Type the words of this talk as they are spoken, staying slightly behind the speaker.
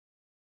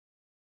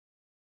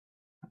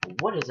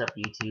What is up,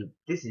 YouTube?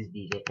 This is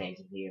DJ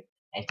Phantom here,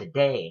 and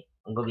today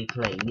I'm gonna be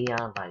playing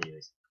Neon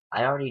Virus.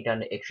 I already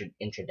done the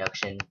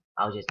introduction.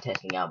 I was just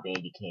testing out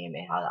BandiCam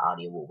and how the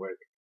audio will work,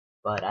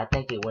 but I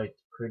think it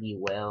worked pretty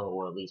well,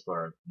 or at least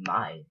for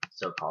my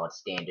so-called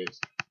standards,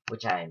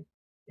 which yeah.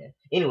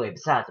 Anyway,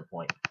 besides the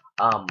point,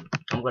 I'm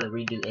gonna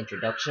redo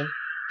introduction,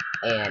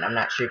 and I'm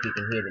not sure if you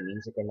can hear the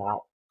music or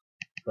not,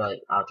 but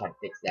I'll try to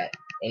fix that.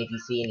 And if you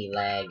see any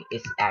lag,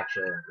 it's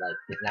actual, like,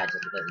 it's not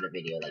just because of the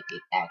video, like,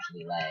 it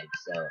actually lags,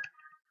 so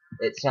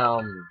it's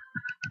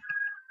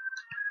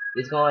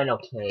going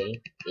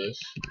okay-ish.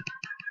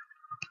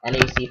 I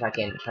need to see if I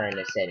can turn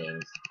the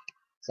settings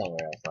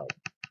somewhere else, like,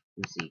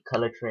 you see,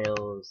 color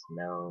trails,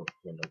 no,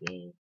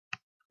 game,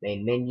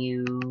 main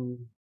menu,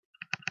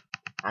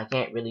 I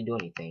can't really do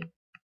anything,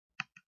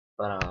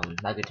 but,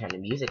 I could turn the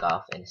music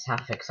off and the sound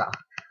effects off,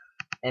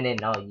 and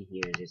then all you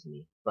hear is just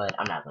me, but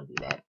I'm not gonna do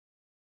that,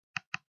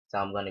 so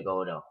I'm gonna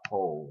go to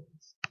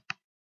holes,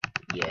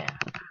 yeah,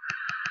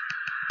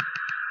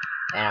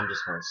 and I'm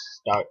just gonna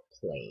start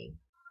playing.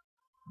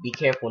 Be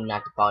careful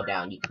not to fall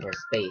down. You can press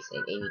space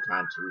at any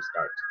time to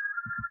restart.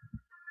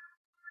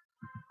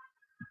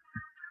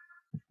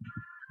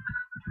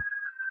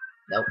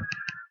 Nope.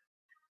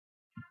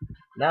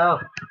 No!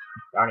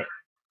 Darn it.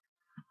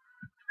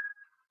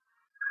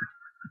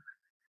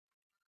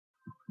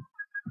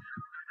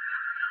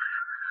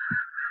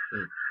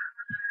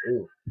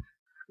 Ooh.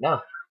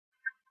 No.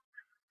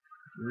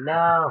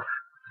 No.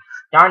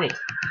 Darn it.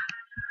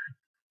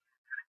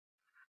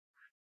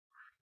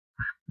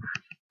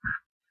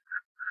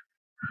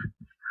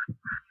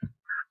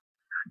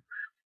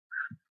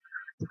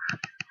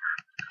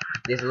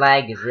 This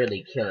lag is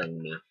really killing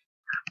me.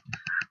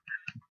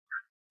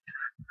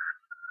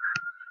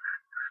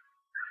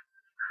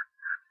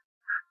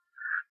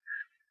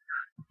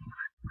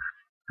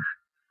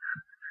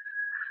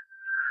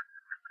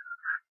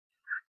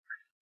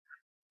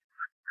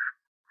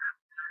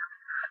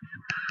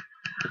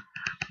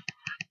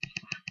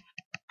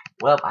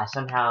 Well, I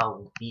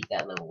somehow beat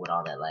that level with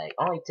all that lag.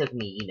 Only took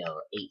me,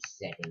 8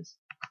 seconds.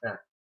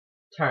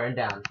 Turn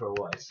down for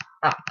what?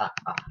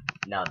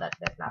 No,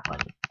 that's not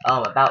funny.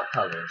 About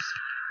colors.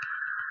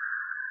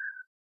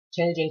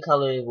 Changing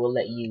colors will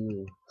let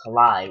you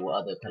collide with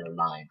other color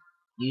lines.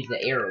 Use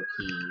the arrow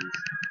keys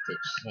to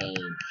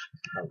change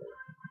color.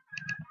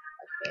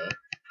 Okay.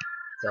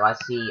 So I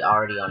see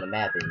already on the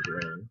map is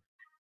green.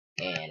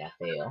 And I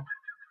fail.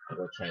 I'll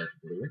go change to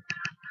blue.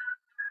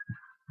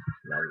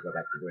 Now we go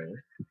back to green.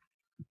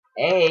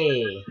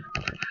 Hey!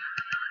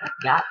 I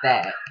got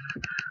that.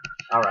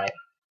 Alright.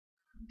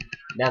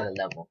 Another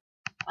level.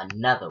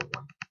 Another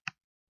one.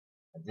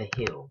 The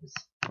hills.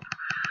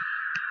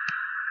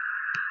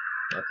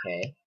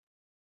 Okay.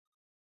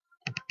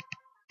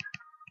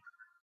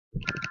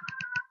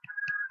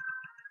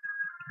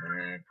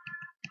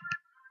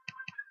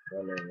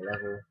 Running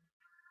level.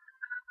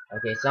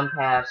 Okay, some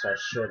paths are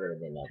shorter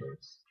than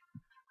others.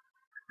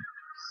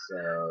 So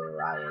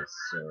I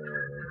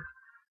assume.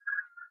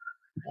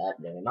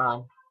 Never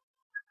mind.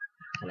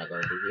 Can I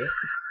go through here?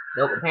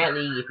 Nope,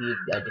 apparently if you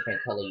a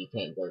different color you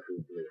can't go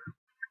through blue.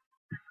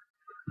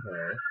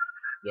 Okay.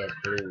 Yes,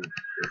 blue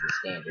is the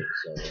standard,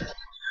 so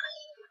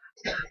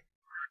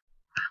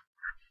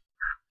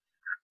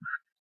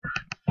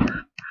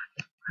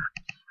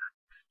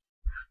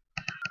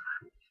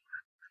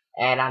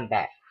and I'm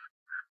back.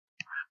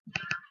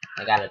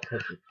 I got a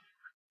cookie.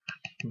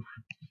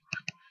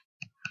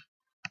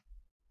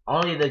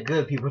 Only the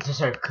good people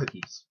deserve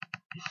cookies.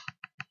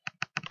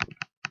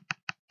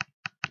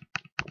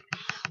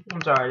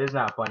 I'm sorry, it's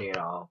not funny at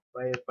all.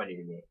 But it's funny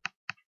to me.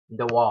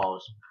 The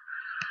walls.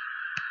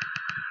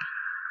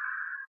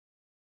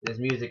 This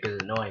music is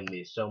annoying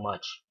me so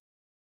much.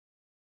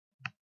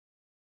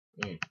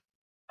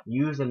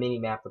 Use the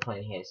mini-map for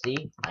playing here.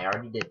 See? I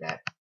already did that.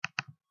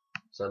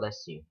 So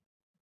let's see.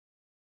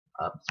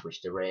 Up,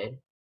 switch to red.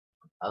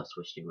 Up,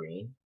 switch to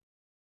green.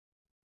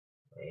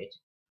 Wait.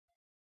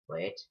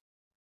 Wait.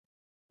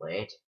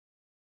 Wait.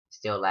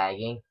 Still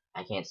lagging.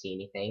 I can't see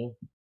anything.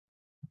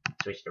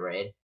 Switch to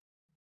red.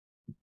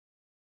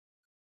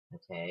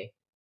 Okay.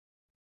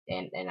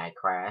 And I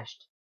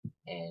crashed.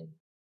 And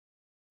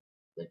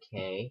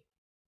okay.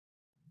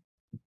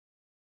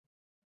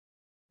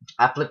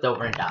 I flipped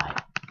over and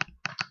died.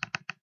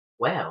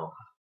 Well,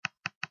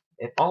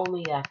 if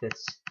only I could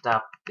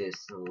stop this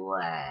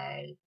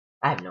lag.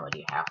 I have no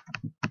idea how.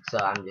 So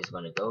I'm just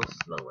gonna go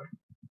slower.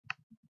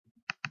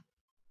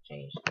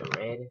 Change to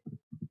red.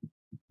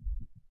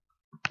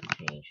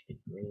 Change to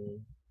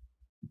green.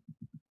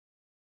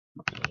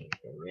 Change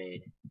to red.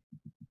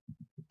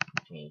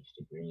 Change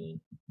to green.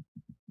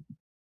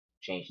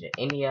 Change to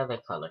any other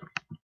color.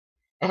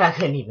 And I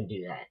couldn't even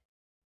do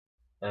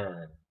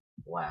that.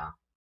 Wow.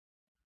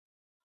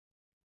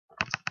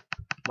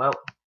 Well,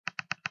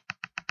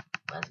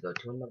 let's go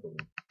to another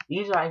one.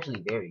 These are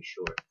actually very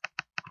short.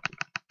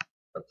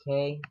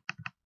 Okay.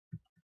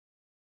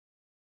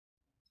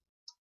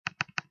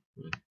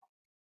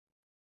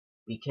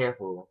 Be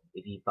careful.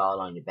 If you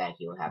fall on your back,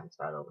 you'll have to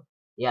start over.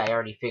 Yeah, I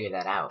already figured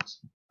that out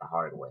the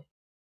hard way.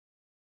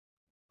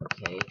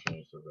 Okay,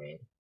 change to red.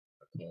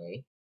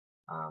 Okay.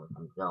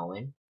 I'm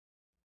going.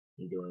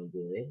 I'm doing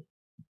good.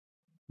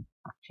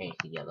 Change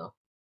to yellow.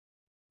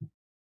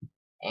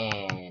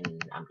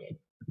 And I'm dead.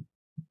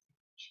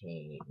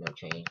 Change, no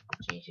change.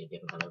 Change to a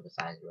different color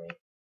besides red.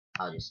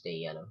 I'll just stay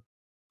yellow.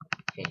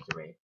 Change to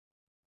red.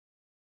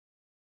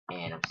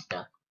 And I'm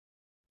stuck.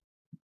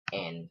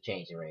 And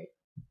change to red.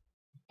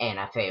 And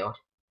I failed.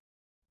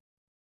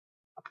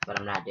 But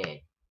I'm not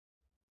dead.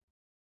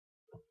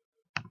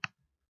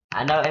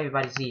 I know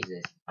everybody sees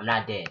this. I'm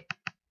not dead.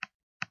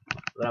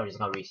 But I'm just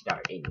gonna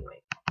restart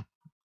anyway.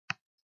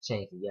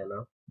 Change to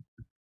yellow.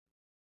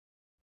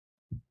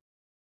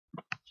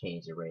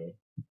 Change to red.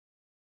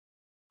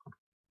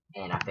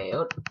 And I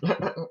failed.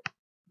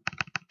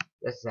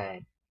 That's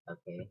sad.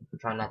 Okay. I'm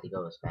trying not to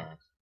go as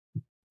fast.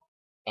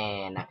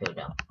 And I feel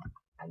dumb.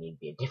 I need to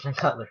be a different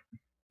color.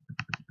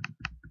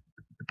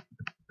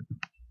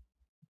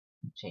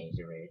 Change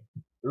to red.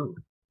 Ooh,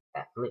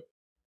 that flip.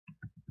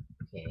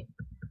 Okay.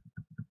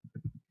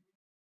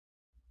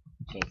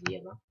 Change to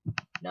yellow.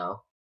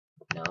 No.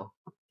 No.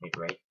 Change to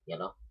red.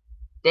 Yellow.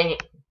 Dang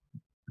it!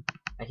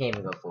 I can't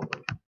even go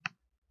forward.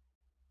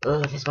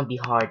 Ugh, this is gonna be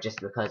hard just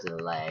because of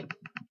the lag.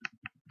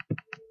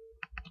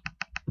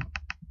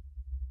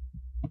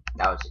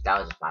 That was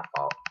just my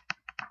fault.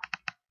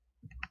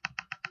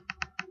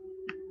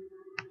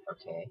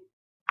 Okay.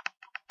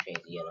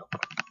 Change to yellow.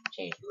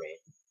 Change to red.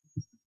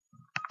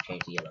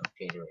 Change to yellow.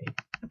 Change to red.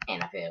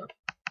 And I failed.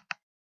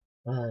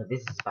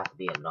 This is about to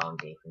be a long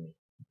day for me.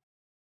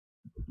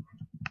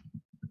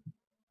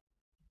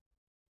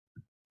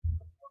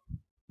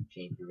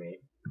 Change to red.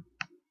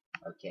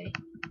 Okay.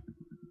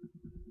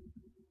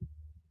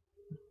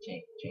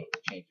 Change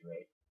to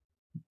red.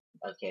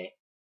 Okay.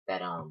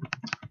 That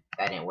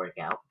didn't work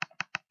out.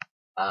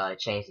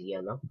 Change to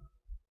yellow.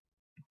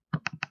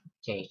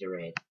 Change to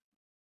red.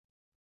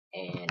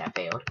 And I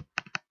failed.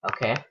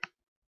 Okay.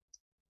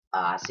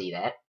 I see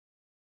that.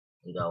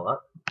 And go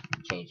up.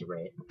 Change to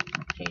red.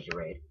 Change to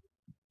red.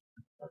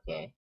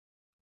 Okay.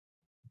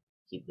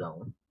 Keep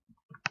going.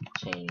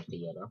 Change to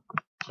yellow.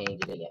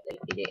 Change to yellow.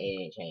 It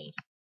didn't change.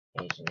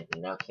 Change to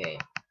anything. Okay.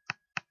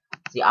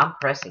 See, I'm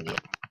pressing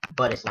it,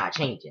 but it's not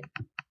changing.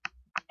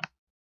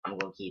 I'm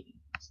gonna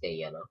stay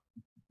yellow.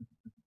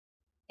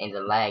 And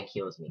the lag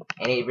kills me.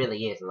 And it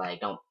really is lag.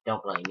 Don't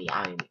blame me.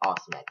 I'm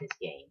awesome at this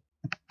game.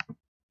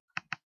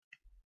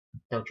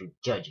 Don't you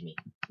judge me.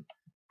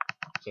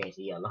 Change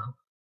to yellow.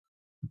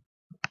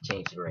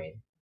 Change to red.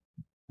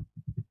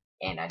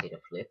 And I did a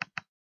flip.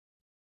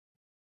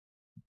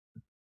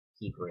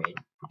 Keep red.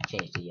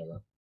 Change to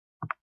yellow.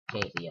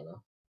 Change to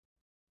yellow.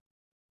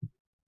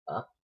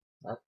 Up.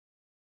 Up.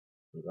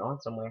 I'm going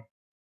somewhere.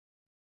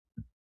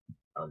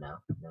 Oh no.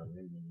 No.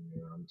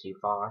 I'm too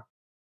far.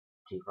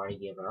 Too far to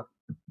give up.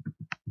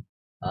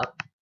 Up.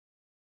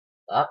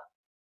 Up.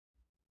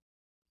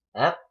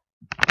 Up.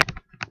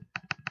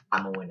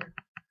 I'm a winner.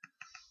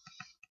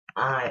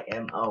 I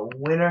am a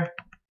winner.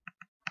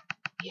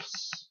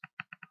 Yes.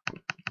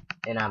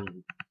 And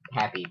I'm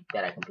happy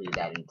that I completed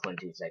that in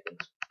 22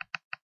 seconds.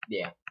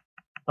 Yeah.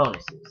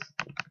 Bonuses.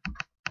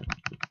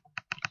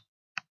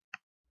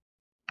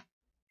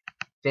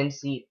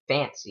 Fancy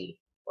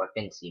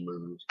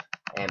moves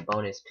and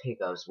bonus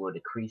pickups will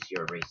decrease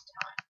your race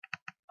time.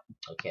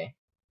 Okay.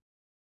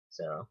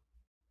 So,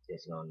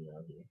 just going to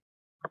go here.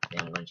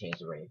 Then I'm going to change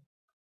the red.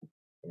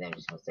 And then I'm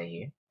just going to stay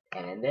here.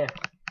 And then there.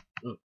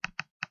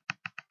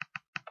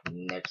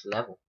 Next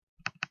level.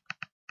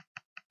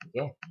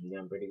 Okay, I'm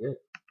doing pretty good.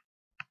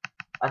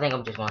 I think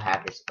I'm just gonna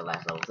have this for the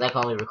last level, because I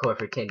can only record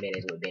for 10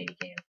 minutes with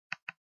BandiCam.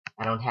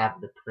 I don't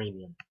have the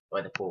premium,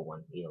 or the full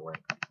one, either way.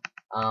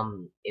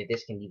 If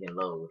this can even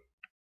load.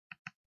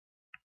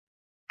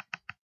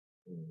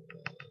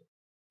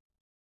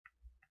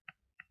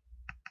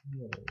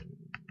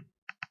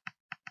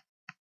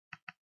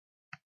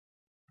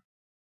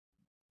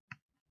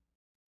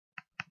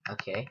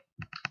 Okay,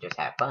 just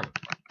have fun.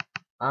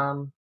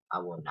 I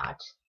will not.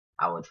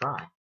 I will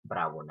try, but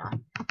I will not.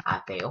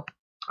 I fail.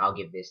 I'll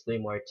give this 3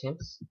 more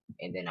attempts,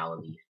 and then I will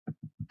leave.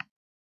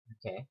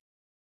 Okay.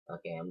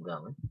 Okay, I'm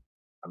going.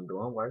 I'm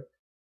doing work.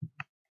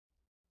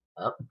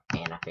 Up,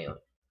 and I failed.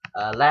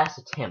 Last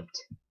attempt.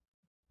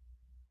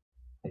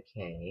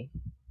 Okay.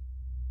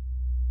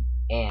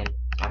 And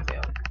I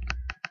failed.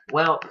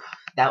 Well,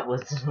 that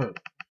was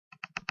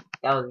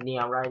that was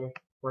Neon Rider.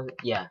 Was it?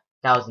 Yeah,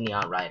 that was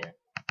Neon Rider.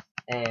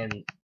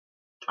 And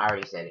I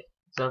already said it.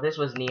 So this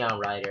was Neon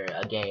Rider,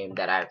 a game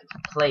that I've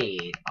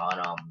played on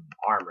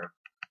Armor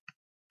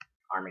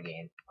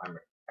game. I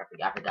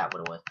forgot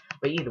what it was.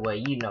 But either way,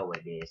 you know what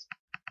it is.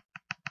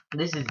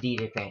 This is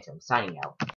DJ Phantom signing out.